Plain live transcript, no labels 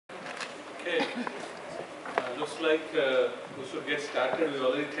Okay, looks like we should get started. We're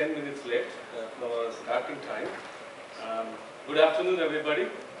already 10 minutes late from our starting time. Good afternoon, everybody.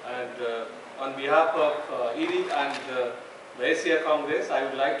 And on behalf of IRI and the Asia Congress, I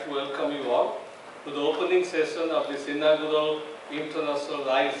would like to welcome you all to the opening session of this inaugural International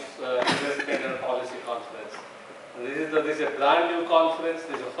Rice Investment and Policy Conference. And this is a brand new conference.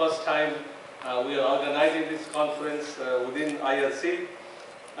 This is the first time we are organizing this conference within IRC.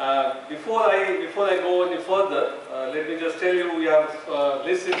 Before I go any further, let me just tell you we have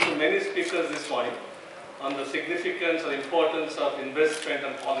listened to many speakers this morning on the significance or importance of investment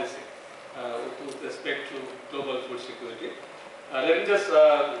and policy with respect to global food security. Let me just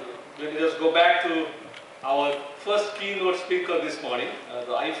go back to our first keynote speaker this morning,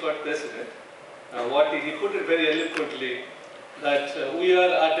 the IFAD president. He put it very eloquently that we are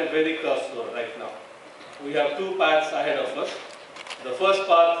at a very crossroad right now. We have two paths ahead of us. The first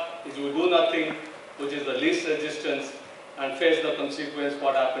path is we do nothing, which is the least resistance, and face the consequence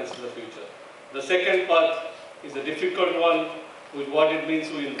what happens in the future. The second path is a difficult one, with what it means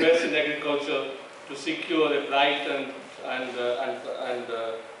to invest in agriculture to secure a bright and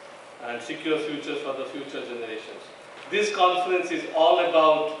secure future for the future generations. This conference is all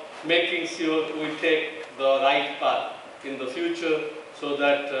about making sure we take the right path in the future, so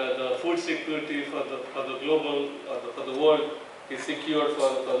that the food security for the global for the world is secured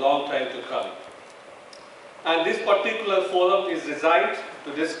for a long time to come. And this particular forum is designed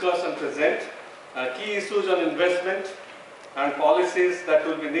to discuss and present key issues on investment and policies that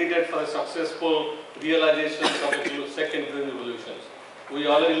will be needed for a successful realization of the second green revolutions. We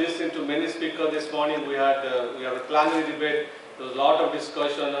already listened to many speakers this morning. We have a plenary debate. There was a lot of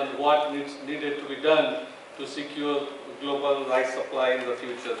discussion on what needed to be done to secure global rice supply in the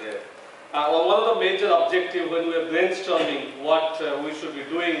future there. One of the major objectives when we are brainstorming what we should be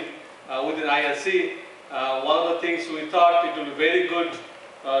doing within IRC, one of the things we thought it would be very good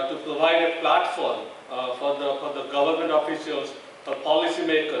to provide a platform for the government officials, for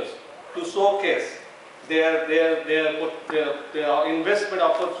policymakers, to showcase their investment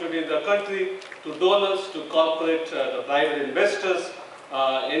opportunity in the country to donors, to corporate, the private investors,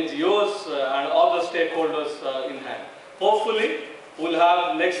 NGOs, and other stakeholders in hand. Hopefully, we'll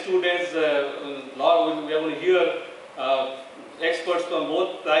have next 2 days, we are going to hear experts from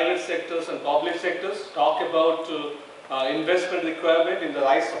both private sectors and public sectors talk about investment requirement in the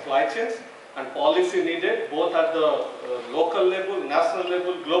rice supply chains and policy needed both at the local level, national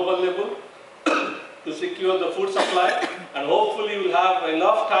level, global level to secure the food supply. And hopefully we'll have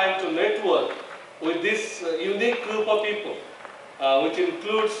enough time to network with this unique group of people, which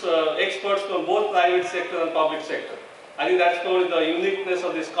includes experts from both private sector and public sector. I think that's probably the uniqueness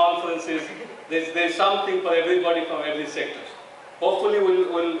of this conference is there's something for everybody from every sector. Hopefully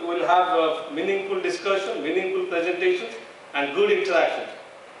we'll have meaningful discussion, meaningful presentations, and good interactions.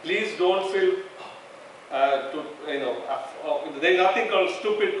 Please don't feel there's nothing called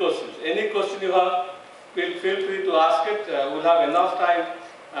stupid questions. Any question you have, feel free to ask it. We'll have enough time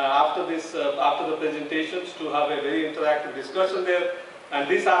after the presentations to have a very interactive discussion there. And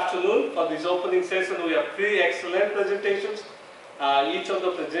this afternoon, for this opening session, we have 3 excellent presentations. Each of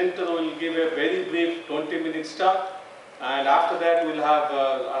the presenters will give a very brief 20-minute talk. And after that, we'll have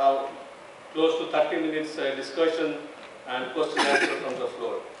close to 30 minutes discussion and question and answer from the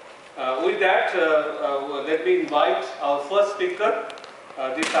floor. With that, let me invite our first speaker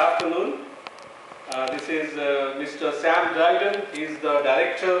this afternoon. This is Mr. Sam Dryden. He is the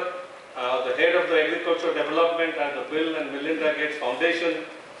director, the head of the agricultural development at the Bill and Melinda Gates Foundation.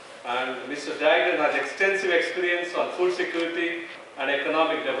 And Mr. Dryden has extensive experience on food security and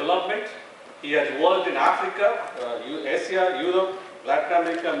economic development. He has worked in Africa, Asia, Europe, Latin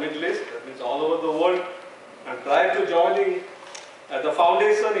America, Middle East, that means all over the world. And prior to joining the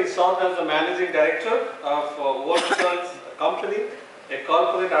foundation, he served as the managing director of World Company, a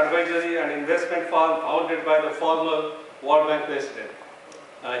corporate advisory and investment firm founded by the former World Bank president.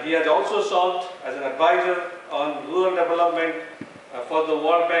 He has also served as an advisor on rural development for the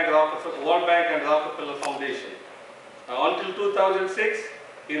World Bank and Rockefeller Foundation. Until 2006,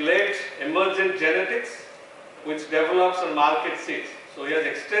 he led Emergent Genetics, which develops and markets seeds. So he has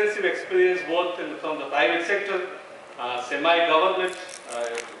extensive experience both from the private sector, semi-government,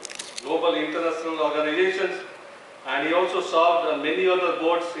 global international organizations, and he also served on many other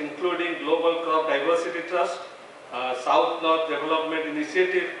boards, including Global Crop Diversity Trust, South-North Development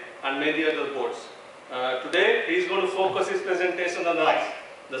Initiative, and many other boards. Today, he is going to focus his presentation on rice,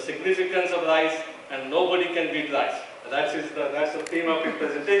 the significance of rice, and nobody can beat rice. That's the theme of his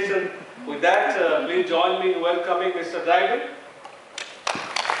presentation. With that, please join me in welcoming Mr. Dryden.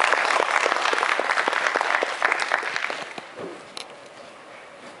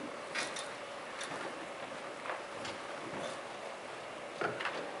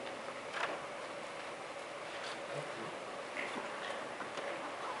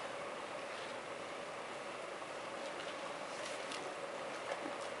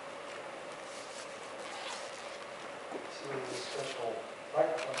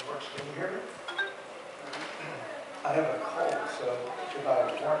 I have a cold, so if I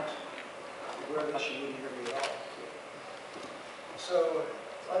weren't aware of this, you wouldn't hear me at all. So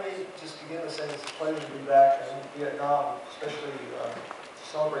let me just begin by saying it's a pleasure to be back in Vietnam, especially to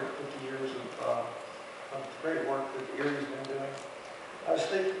celebrate 50 years of great work that Erie's been doing. I was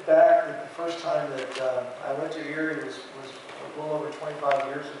thinking back that the first time that I went to Erie was a little over 25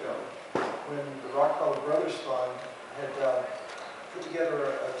 years ago, when the Rockefeller Brothers Fund had put together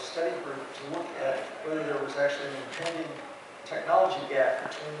a study group to look at whether there was actually an impending technology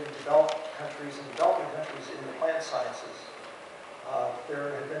gap between the developed countries and developing countries in the plant sciences.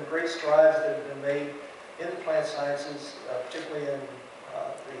 There have been great strides that have been made in the plant sciences, particularly in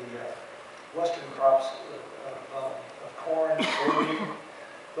the western crops of corn and soybean,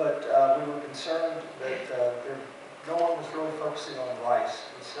 but we were concerned that no one was really focusing on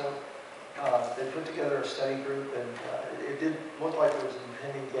rice. And so they put together a study group, and it did look like there was an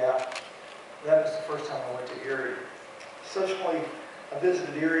impending gap. That was the first time I went to Erie. Subsequently, I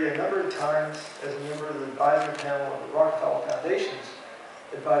visited Erie a number of times as a member of the advisory panel of the Rockefeller Foundation's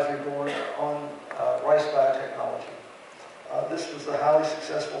advisory board on rice biotechnology. This was a highly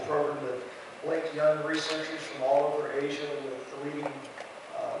successful program that linked young researchers from all over Asia with the leading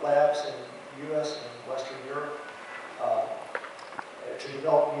labs in the U.S. and Western Europe to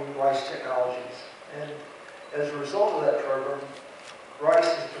develop new rice technologies. And as a result of that program, rice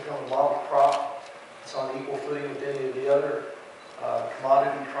has become a model crop. It's on equal footing with any of the other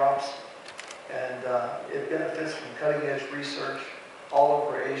commodity crops, and it benefits from cutting-edge research all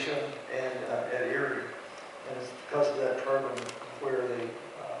over Asia and at Erie. And it's because of that program where the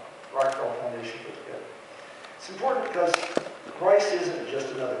Rockefeller Foundation put together. It's important because rice isn't just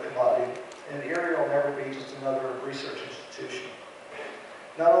another commodity, and Erie will never be just another research institution.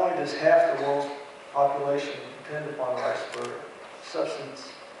 Not only does half the world's population depend upon rice for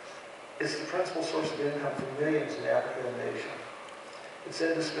subsistence, it's the principal source of income for millions in Africa and Asia. It's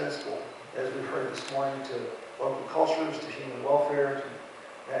indispensable, as we've heard this morning, to local cultures, to human welfare,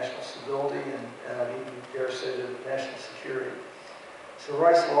 to national stability, and I'd even dare say to national security. So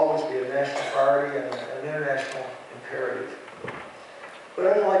rice will always be a national priority and an international imperative.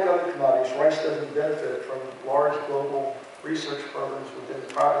 But unlike other commodities, rice doesn't benefit from large global research programs within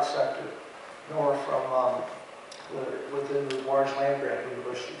the private sector, nor from within the large land-grant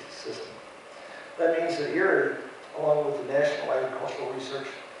university system. That means that Erie, along with the national agricultural research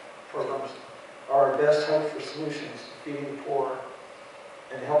programs, are our best hope for solutions to feeding the poor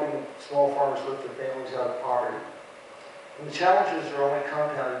and helping small farmers lift their families out of poverty. And the challenges are only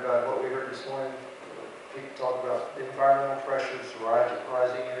compounded by what we heard this morning. People talk about the environmental pressures,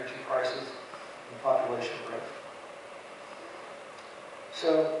 rising energy prices, and population growth.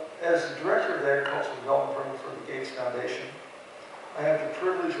 So, as the Director of the Agricultural Development Program for the Gates Foundation, I have the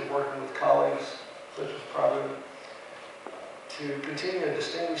privilege of working with colleagues such as Prabhu to continue a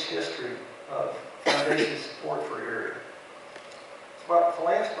distinguished history of foundation support for Erie. Well,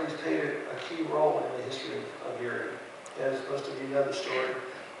 philanthropy has played a key role in the history of Erie. As most of you know the story,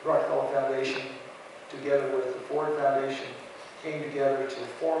 the Rockefeller Foundation, together with the Ford Foundation, came together to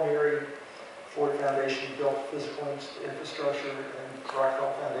form Erie. Ford Foundation built physical infrastructure, and the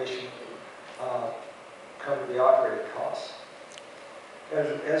Rockefeller Foundation covered the operating costs.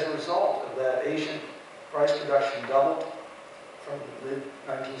 As a result of that, Asian rice production doubled from the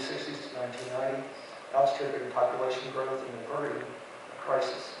mid-1960s to 1990, outstripping population growth and averting a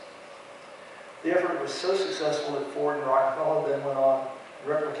crisis. The effort was so successful that Ford and Rockefeller then went on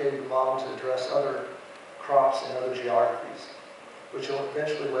and replicated the model to address other crops and other geographies, which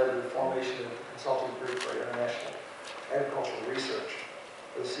eventually led to the formation of the Consulting Group for International Agricultural Research,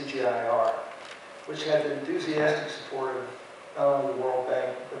 or the CGIAR, which had the enthusiastic support of not only the World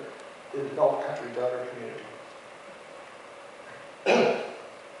Bank, but the developed country donor community.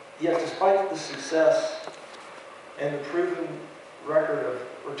 Yet despite the success and the proven record of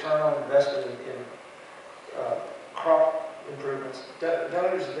return on investment in crop improvements,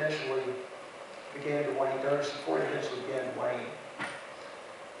 donors eventually began to wane. Donor support eventually began to wane.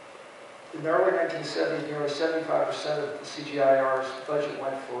 In the early 1970s, nearly 75% of the CGIAR's budget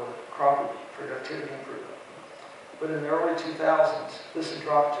went for crop productivity improvement. But in the early 2000s, this had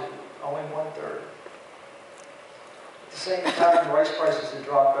dropped to only 1/3. At the same time, rice prices had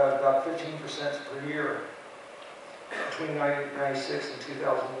dropped by about 15% per year between 1996 and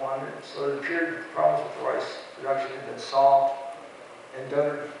 2001. So it appeared that the problems with rice production had been solved, and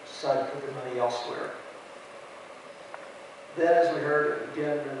donors decided to put their money elsewhere. Then, as we heard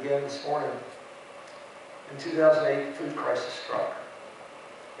again and again this morning, in 2008, the food crisis struck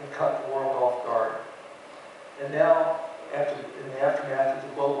and caught the world off guard. And now, in the aftermath of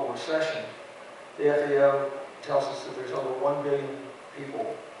the global recession, the FAO tells us that there's over 1 billion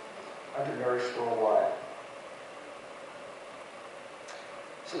people undernourished worldwide.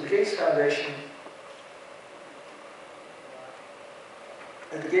 So the Gates Foundation,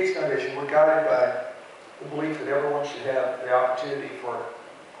 at the Gates Foundation, we're guided by the belief that everyone should have the opportunity for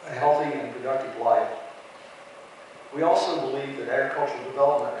a healthy and productive life. We also believe that agricultural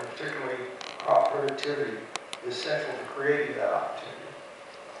development, and particularly crop productivity, is central to creating that opportunity.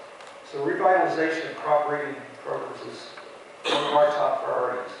 So revitalization of crop breeding programs is one of our top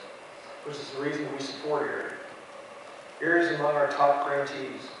priorities, which is the reason we support IRRI. IRRI is among our top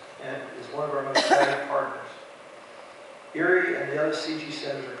grantees and is one of our most valued partners. IRRI and the other CG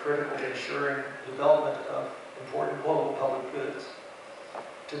centers are critical to ensuring the development of important global public goods.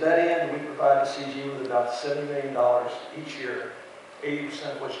 To that end, we provide the CG with about $70 million each year,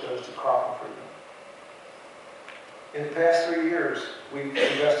 80% of which goes to crop improvement. In the past 3 years, we've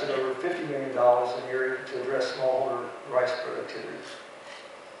invested over $50 million in IRRI to address smallholder rice productivity.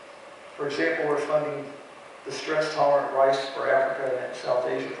 For example, we're funding the stress-tolerant rice for Africa and South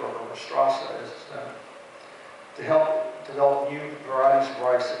Asia program, or STRASA as it's known, to help develop new varieties of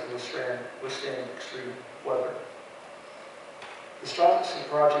rice that can withstand extreme weather. The STRASA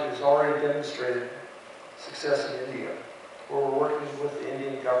project has already demonstrated success in India, where we're working with the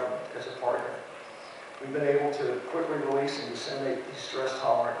Indian government as a partner. We've been able to quickly release and disseminate these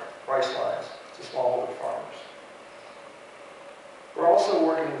stress-tolerant rice lines to smallholder farmers. We're also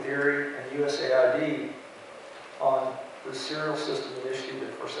working with IRRI and USAID on the Cereal System Initiative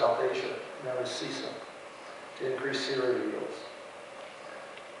for South Asia, known as CESA, to increase cereal yields.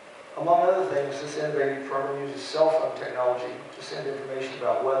 Among other things, this innovative program uses cell phone technology to send information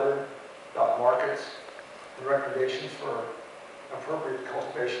about weather, about markets, and recommendations for appropriate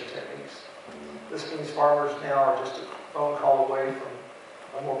cultivation techniques. This means farmers now are just a phone call away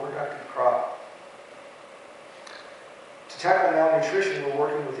from a more productive crop. To tackle malnutrition, we're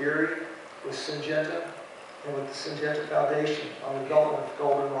working with IRRI, with Syngenta, and with the Syngenta Foundation on the development of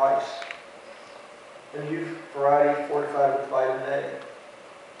golden rice, a new variety fortified with vitamin A.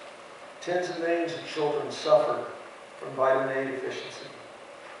 Tens of millions of children suffer from vitamin A deficiency.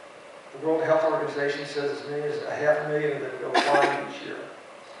 The World Health Organization says as many as 500,000 of them go blind each year.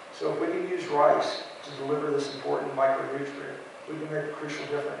 So if we can use rice to deliver this important micronutrient, we can make a crucial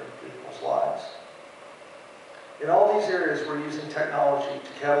difference in people's lives. In all these areas, we're using technology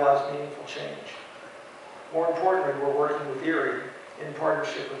to catalyze meaningful change. More importantly, we're working with IRRI in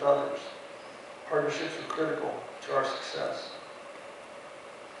partnership with others. Partnerships are critical to our success.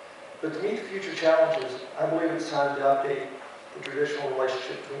 But to meet the future challenges, I believe it's time to update the traditional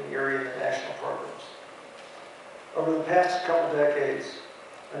relationship between IRRI and the national programs. Over the past couple decades,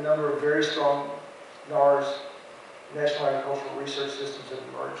 a number of very strong NARS, National Agricultural Research Systems, have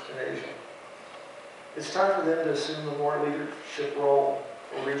emerged in Asia. It's time for them to assume a more leadership role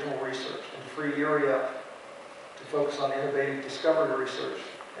for regional research and to free IRRI up to focus on innovative discovery research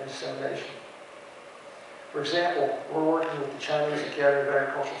and dissemination. For example, we're working with the Chinese Academy of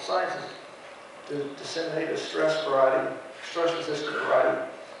Agricultural Sciences to disseminate a stress-resistant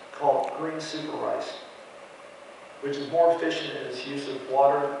variety called green super rice, which is more efficient in its use of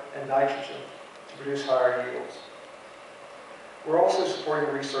water and nitrogen to produce higher yields. We're also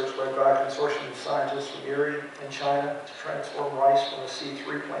supporting research led by a consortium of scientists from IRRI and China to transform rice from a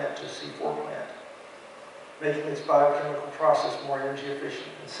C3 plant to a C4 plant, making its biochemical process more energy efficient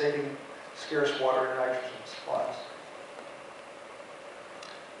and saving scarce water and nitrogen supplies.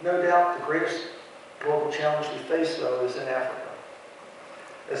 No doubt the greatest global challenge we face, though, is in Africa.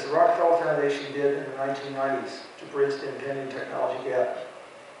 As the Rockefeller Foundation did in the 1990s to bridge the impending technology gap,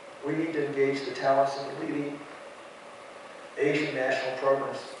 we need to engage the talents of the leading Asian national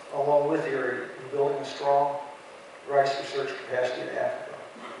programs, along with IRRI, in building a strong rice research capacity in Africa.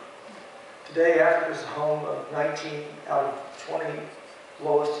 Today, Africa is the home of 19 out of 20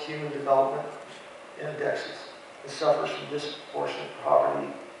 lowest human development indexes and suffers from disproportionate poverty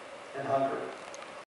and hunger.